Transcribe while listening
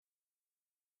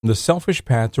The Selfish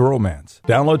Path to Romance.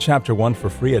 Download Chapter 1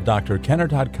 for free at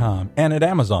drkenner.com and at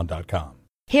amazon.com.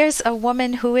 Here's a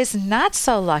woman who is not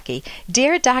so lucky.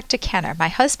 Dear Dr. Kenner, my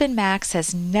husband Max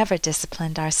has never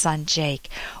disciplined our son Jake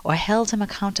or held him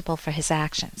accountable for his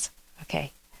actions.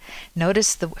 Okay.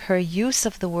 Notice her use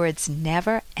of the words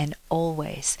never and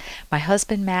always. My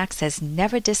husband Max has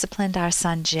never disciplined our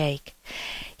son Jake.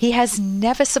 He has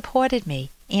never supported me,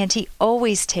 and he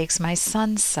always takes my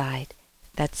son's side.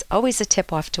 That's always a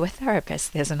tip-off to a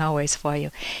therapist. There's an always for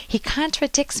you. He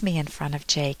contradicts me in front of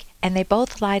Jake, and they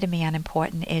both lie to me on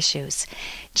important issues.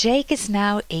 Jake is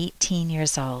now 18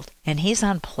 years old, and he's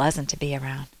unpleasant to be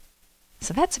around.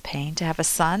 So that's a pain to have a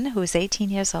son who's 18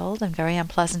 years old and very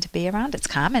unpleasant to be around. It's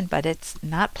common, but it's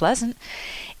not pleasant.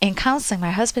 In counseling,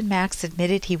 my husband Max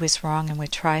admitted he was wrong and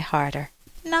would try harder.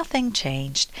 Nothing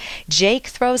changed. Jake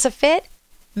throws a fit.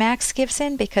 Max gives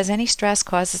in because any stress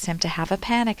causes him to have a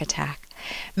panic attack.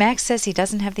 Max says he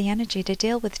doesn't have the energy to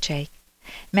deal with Jake.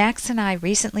 Max and I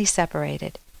recently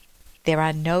separated. There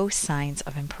are no signs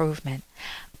of improvement.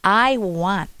 I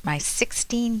want my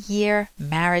 16-year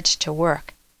marriage to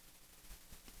work.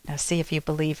 Now see if you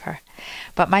believe her.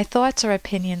 But my thoughts or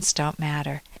opinions don't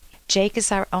matter. Jake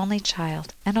is our only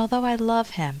child, and although I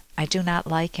love him, I do not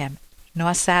like him,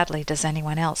 nor sadly does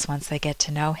anyone else once they get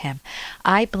to know him.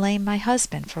 I blame my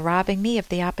husband for robbing me of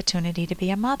the opportunity to be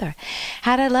a mother.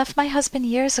 Had I left my husband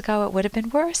years ago, it would have been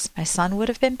worse. My son would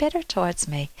have been bitter towards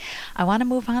me. I want to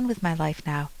move on with my life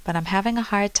now, but I'm having a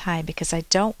hard time because I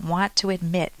don't want to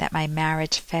admit that my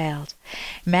marriage failed.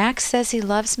 Max says he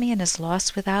loves me and is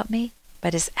lost without me,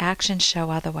 but his actions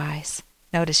show otherwise.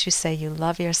 Notice you say you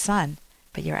love your son,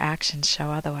 but your actions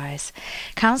show otherwise.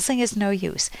 Counseling is no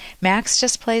use. Max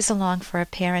just plays along for a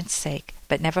parent's sake,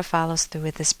 but never follows through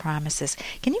with his promises.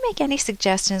 Can you make any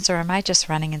suggestions, or am I just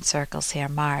running in circles here?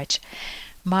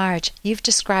 Marge, you've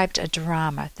described a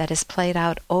drama that has played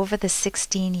out over the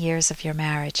 16 years of your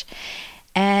marriage.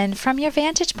 And from your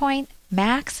vantage point,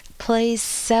 Max plays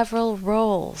several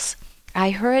roles.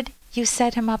 I heard you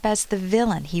set him up as the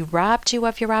villain. He robbed you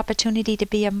of your opportunity to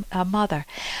be a mother.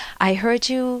 I heard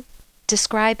you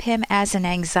describe him as an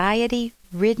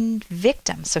anxiety-ridden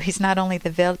victim. So he's not only the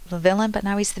villain, but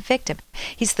now he's the victim.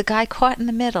 He's the guy caught in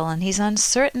the middle, and he's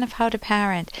uncertain of how to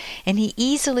parent, and he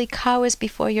easily cowers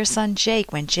before your son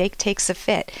Jake when Jake takes a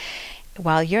fit,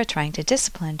 while you're trying to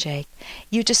discipline Jake.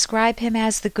 You describe him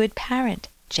as the good parent.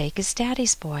 Jake is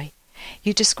daddy's boy.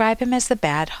 You describe him as the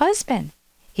bad husband.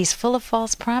 He's full of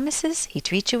false promises. He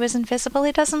treats you as invisible.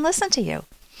 He doesn't listen to you.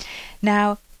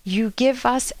 Now, you give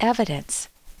us evidence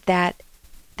that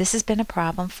this has been a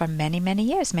problem for many, many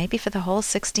years, maybe for the whole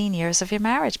 16 years of your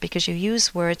marriage, because you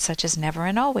use words such as never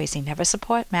and always.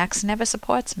 Max never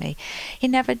supports me. He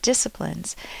never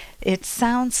disciplines. It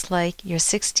sounds like your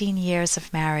 16 years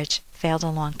of marriage failed a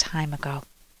long time ago.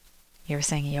 You're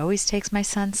saying he always takes my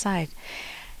son's side.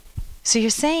 So you're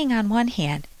saying on one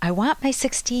hand, I want my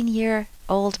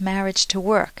 16-year-old marriage to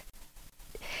work,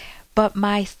 but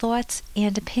my thoughts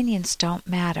and opinions don't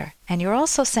matter. And you're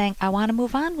also saying, I want to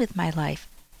move on with my life,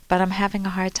 but I'm having a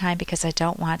hard time because I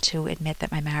don't want to admit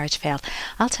that my marriage failed.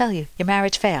 I'll tell you, your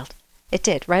marriage failed. It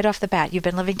did, right off the bat. You've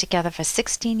been living together for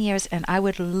 16 years, and I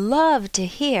would love to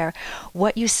hear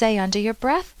what you say under your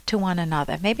breath to one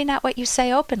another. Maybe not what you say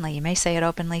openly. You may say it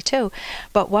openly too,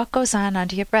 but what goes on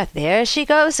under your breath? There she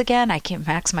goes again.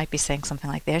 Max might be saying something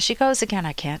like, there she goes again.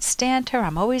 I can't stand her.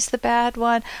 I'm always the bad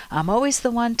one. I'm always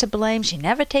the one to blame. She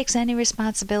never takes any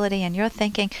responsibility. And you're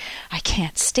thinking, I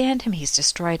can't stand him. He's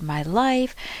destroyed my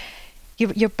life.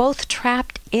 You're both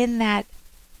trapped in that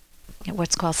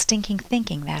what's called stinking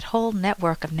thinking, that whole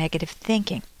network of negative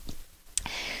thinking.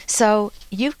 So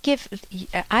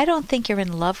I don't think you're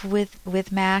in love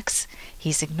with Max.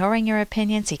 He's ignoring your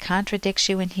opinions. He contradicts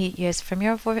you, and he is, from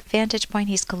your vantage point,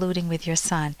 he's colluding with your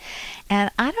son. And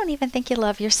I don't even think you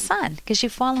love your son, because you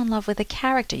fall in love with a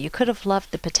character. You could have loved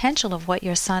the potential of what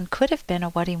your son could have been, or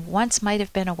what he once might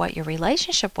have been, or what your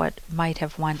relationship might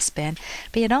have once been,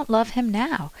 but you don't love him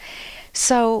now.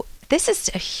 So this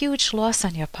is a huge loss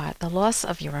on your part, the loss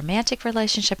of your romantic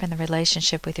relationship and the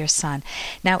relationship with your son.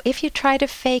 Now, if you try to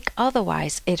fake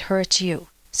otherwise, it hurts you.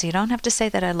 So you don't have to say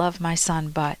that I love my son,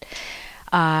 but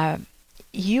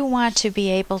you want to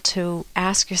be able to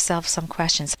ask yourself some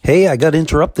questions. Hey, I got to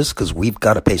interrupt this because we've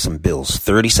got to pay some bills.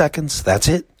 30 seconds, that's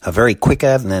it. A very quick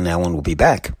ad, and then Ellen will be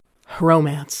back.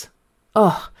 Romance.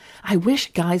 Ugh, I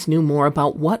wish guys knew more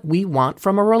about what we want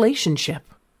from a relationship.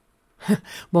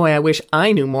 Boy, I wish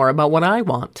I knew more about what I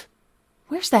want.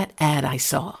 Where's that ad I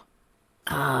saw?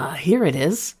 Here it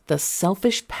is. The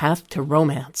Selfish Path to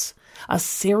Romance. A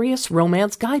serious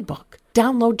romance guidebook.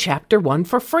 Download Chapter 1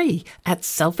 for free at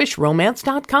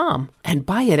selfishromance.com and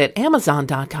buy it at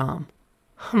amazon.com.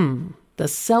 The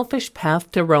selfish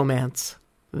path to romance.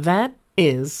 That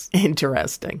is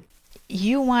interesting.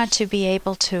 You want to be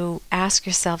able to ask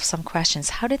yourself some questions.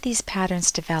 How did these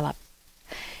patterns develop?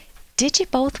 Did you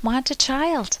both want a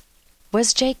child?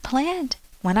 Was Jake planned?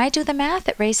 When I do the math,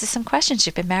 it raises some questions.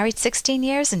 You've been married 16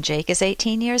 years and Jake is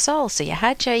 18 years old. So you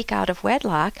had Jake out of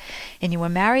wedlock and you were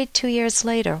married 2 years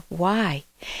later. Why?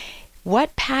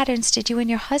 What patterns did you and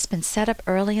your husband set up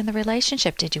early in the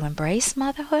relationship? Did you embrace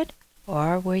motherhood?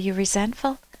 Or were you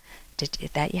resentful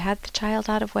that you had the child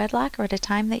out of wedlock, or at a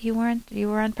time that you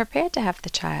were unprepared to have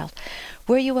the child?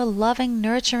 Were you a loving,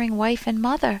 nurturing wife and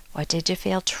mother, or did you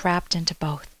feel trapped into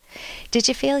both? Did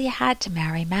you feel you had to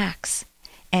marry Max?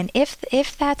 And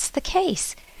if that's the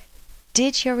case,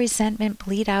 did your resentment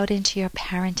bleed out into your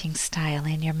parenting style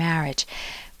in your marriage?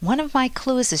 One of my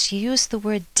clues is you use the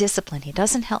word discipline. He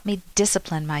doesn't help me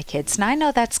discipline my kids. And I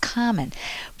know that's common,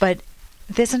 but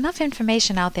there's enough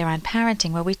information out there on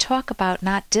parenting where we talk about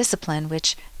not discipline,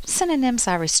 which synonyms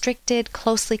are restricted,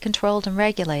 closely controlled, and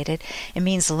regulated. It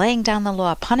means laying down the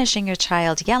law, punishing your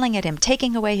child, yelling at him,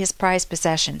 taking away his prized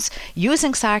possessions,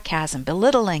 using sarcasm,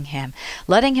 belittling him,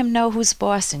 letting him know who's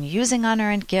boss, and using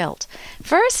unearned guilt.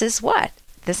 Versus what?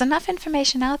 There's enough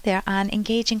information out there on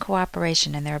engaging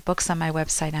cooperation, and there are books on my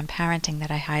website on parenting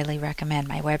that I highly recommend.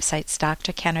 My website's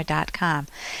drkenner.com.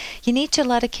 You need to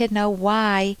let a kid know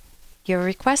why you're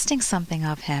requesting something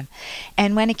of him.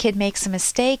 And when a kid makes a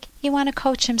mistake, you want to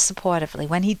coach him supportively.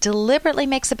 When he deliberately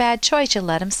makes a bad choice, you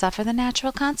let him suffer the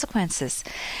natural consequences.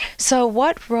 So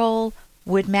what role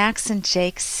would Max and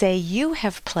Jake say you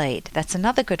have played? That's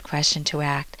another good question to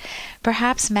ask.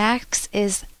 Perhaps Max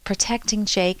is protecting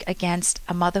Jake against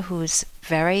a mother who's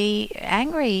very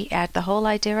angry at the whole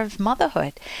idea of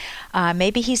motherhood.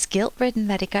 Maybe he's guilt-ridden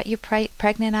that he got you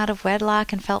pregnant out of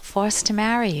wedlock and felt forced to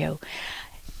marry you.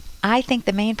 I think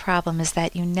the main problem is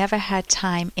that you never had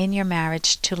time in your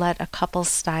marriage to let a couple's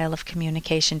style of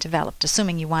communication develop,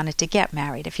 assuming you wanted to get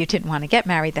married. If you didn't want to get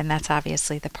married, then that's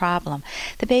obviously the problem.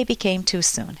 The baby came too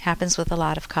soon. Happens with a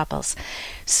lot of couples.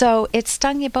 So it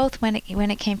stung you both when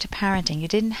it came to parenting. You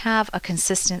didn't have a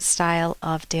consistent style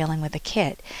of dealing with a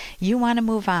kid. You want to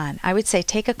move on. I would say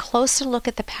take a closer look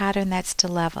at the pattern that's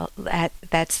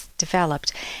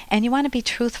developed, and you want to be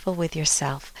truthful with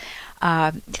yourself.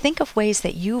 Think of ways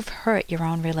that you've hurt your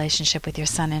own relationship with your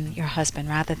son and your husband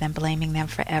rather than blaming them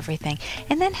for everything.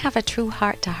 And then have a true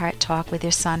heart-to-heart talk with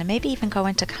your son and maybe even go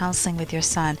into counseling with your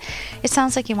son. It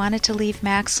sounds like you wanted to leave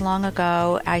Max long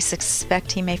ago. I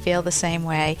suspect he may feel the same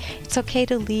way. It's okay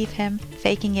to leave him.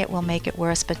 Faking it will make it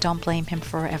worse, but don't blame him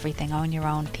for everything. Own your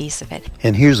own piece of it.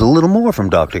 And here's a little more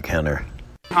from Dr. Kenner.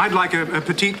 I'd like a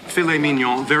petite filet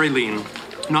mignon, very lean.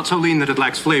 Not so lean that it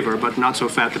lacks flavor, but not so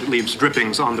fat that it leaves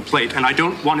drippings on the plate. And I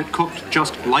don't want it cooked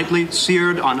just lightly,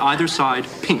 seared on either side,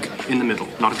 pink in the middle.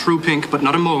 Not a true pink, but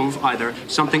not a mauve either.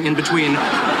 Something in between.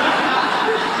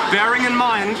 Bearing in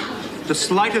mind the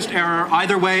slightest error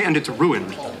either way, and it's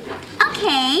ruined.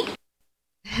 Okay.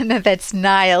 That's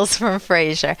Niles from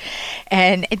Frasier.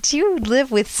 And do you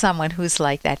live with someone who's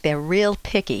like that? They're real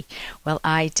picky. Well,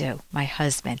 I do. My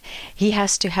husband. He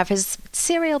has to have his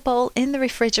cereal bowl in the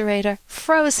refrigerator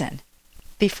frozen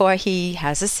before he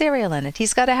has a cereal in it.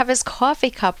 He's got to have his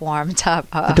coffee cup warmed up.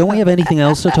 Don't we have anything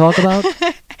else to talk about?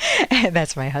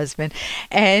 That's my husband.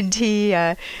 And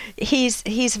he's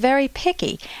very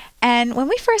picky. And when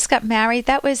we first got married,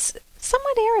 that was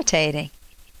somewhat irritating.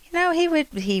 You know,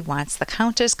 he wants the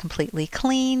counters completely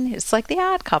clean. It's like the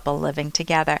Odd Couple living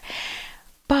together.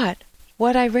 But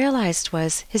what I realized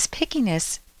was his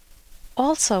pickiness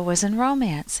also was in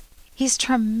romance. He's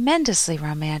tremendously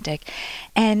romantic.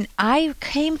 And I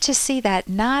came to see that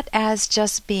not as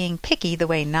just being picky the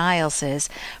way Niles is,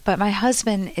 but my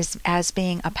husband is as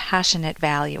being a passionate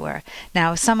valuer.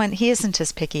 Now, he isn't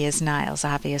as picky as Niles,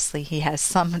 obviously. He has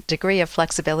some degree of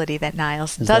flexibility that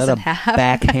Niles doesn't have. Is that a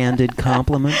backhanded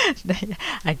compliment?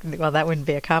 Well, that wouldn't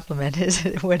be a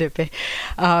compliment, would it be?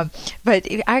 But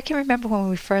I can remember when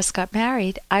we first got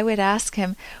married, I would ask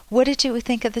him, what did you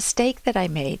think of the steak that I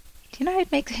made? You know,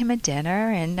 I'd make him a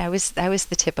dinner, and I was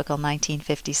the typical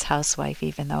 1950s housewife,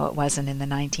 even though it wasn't in the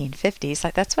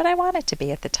 1950s. That's what I wanted to be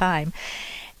at the time.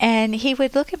 And he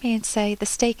would look at me and say, the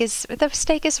steak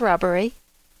is rubbery.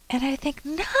 And I think,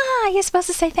 nah, you're supposed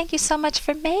to say thank you so much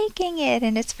for making it,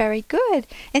 and it's very good.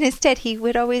 And instead, he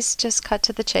would always just cut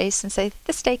to the chase and say,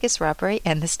 the steak is rubbery,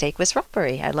 and the steak was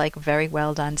rubbery. I like very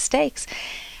well done steaks.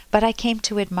 but I came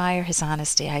to admire his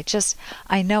honesty.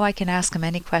 I know I can ask him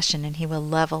any question and he will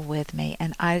level with me,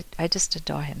 and I just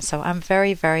adore him. So I'm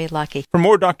very, very lucky. For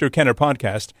more Dr. Kenner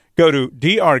podcast, go to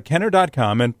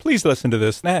drkenner.com and please listen to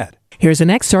this ad. Here's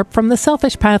an excerpt from The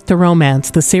Selfish Path to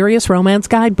Romance, the Serious Romance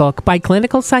Guidebook by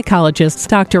clinical psychologists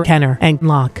Dr. Kenner and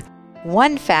Locke.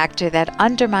 One factor that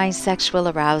undermines sexual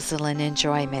arousal and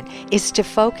enjoyment is to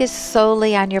focus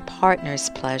solely on your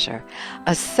partner's pleasure.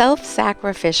 A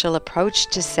self-sacrificial approach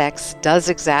to sex does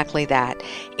exactly that.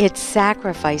 It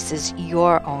sacrifices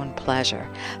your own pleasure.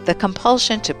 The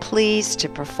compulsion to please, to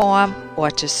perform, or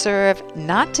to serve,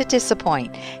 not to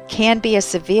disappoint, can be a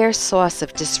severe source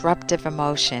of disruptive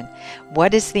emotion.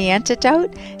 What is the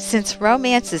antidote? Since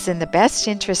romance is in the best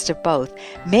interest of both,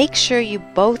 make sure you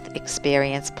both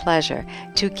experience pleasure.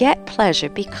 To get pleasure,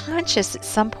 be conscious at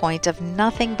some point of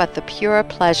nothing but the pure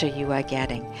pleasure you are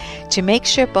getting. To make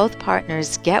sure both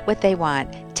partners get what they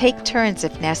want, take turns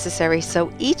if necessary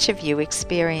so each of you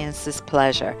experiences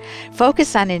pleasure.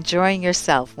 Focus on enjoying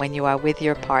yourself when you are with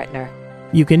your partner.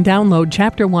 You can download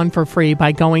Chapter 1 for free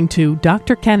by going to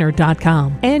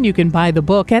drkenner.com, and you can buy the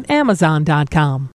book at amazon.com.